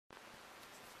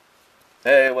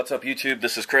Hey, what's up YouTube?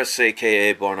 This is Chris,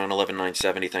 aka Born on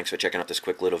 11970. Thanks for checking out this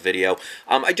quick little video.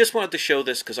 I just wanted to show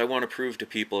this because I want to prove to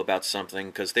people about something,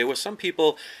 because there were some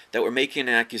people that were making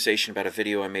an accusation about a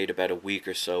video I made about a week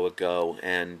or so ago,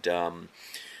 and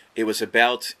it was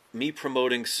about me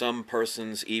promoting some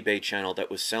person's eBay channel that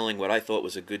was selling what I thought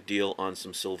was a good deal on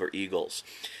some Silver Eagles.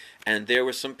 And there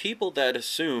were some people that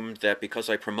assumed that because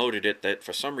I promoted it, that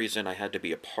for some reason I had to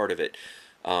be a part of it.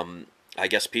 I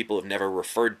guess people have never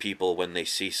referred people when they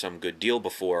see some good deal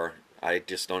before. I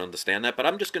just don't understand that. But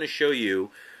I'm just going to show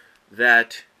you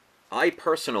that I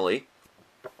personally,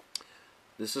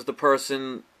 this is the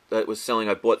person that was selling.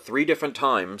 I bought 3 different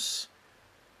times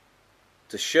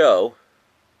to show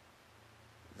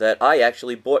that I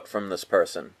actually bought from this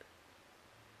person.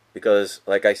 Because,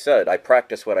 like I said, I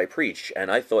practice what I preach,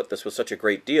 and I thought this was such a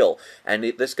great deal. And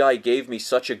this guy gave me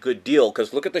such a good deal,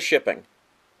 because look at the shipping.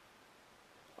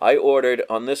 I ordered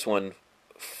on this one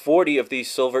 40 of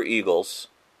these Silver Eagles,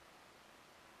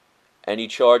 and he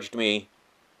charged me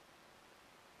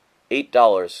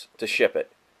 $8 to ship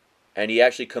it. And he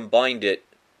actually combined it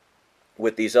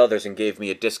with these others and gave me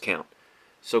a discount.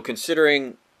 So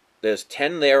considering there's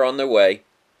 10 there on their way,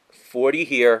 40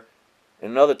 here,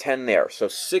 and another 10 there. So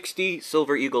 60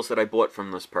 Silver Eagles that I bought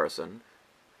from this person.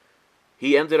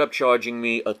 He ended up charging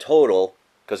me a total,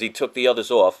 because he took the others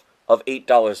off, of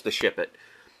 $8 to ship it.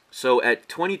 So at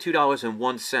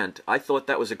 $22.01, I thought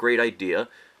that was a great idea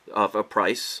of a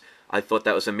price. I thought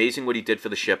that was amazing what he did for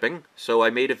the shipping. So I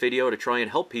made a video to try and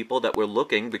help people that were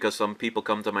looking, because some people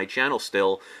come to my channel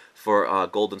still for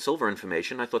gold and silver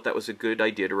information. I thought that was a good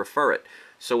idea to refer it.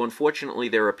 So unfortunately,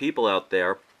 there are people out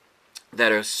there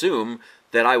that assume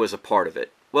that I was a part of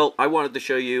it. Well, I wanted to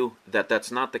show you that that's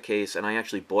not the case, and I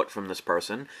actually bought from this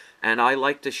person, and I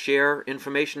like to share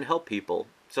information to help people.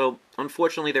 So,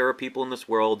 unfortunately, there are people in this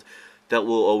world that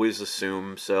will always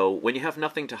assume. So, when you have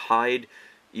nothing to hide,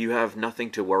 you have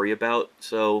nothing to worry about.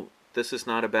 So, this is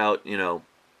not about,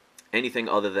 anything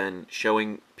other than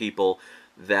showing people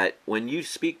that when you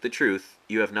speak the truth,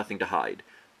 you have nothing to hide.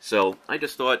 So, I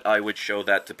just thought I would show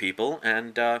that to people,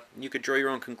 and you could draw your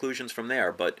own conclusions from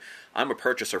there. But I'm a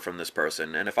purchaser from this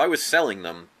person, and if I was selling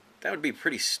them, that would be a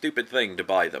pretty stupid thing to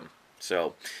buy them.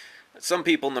 So, some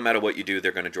people, no matter what you do,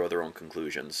 they're going to draw their own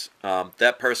conclusions.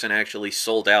 That person actually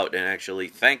sold out and actually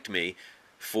thanked me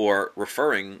for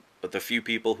referring the few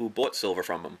people who bought silver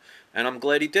from him. And I'm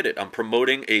glad he did it. I'm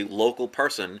promoting a local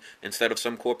person instead of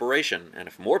some corporation. And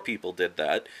if more people did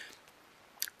that,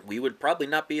 we would probably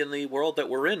not be in the world that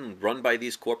we're in, run by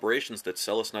these corporations that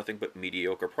sell us nothing but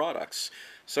mediocre products.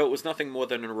 So it was nothing more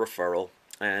than a referral.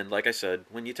 And like I said,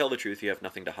 when you tell the truth, you have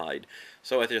nothing to hide.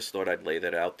 So I just thought I'd lay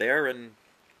that out there and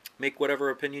make whatever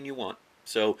opinion you want.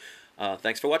 So,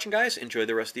 thanks for watching, guys. Enjoy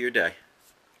the rest of your day.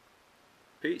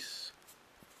 Peace.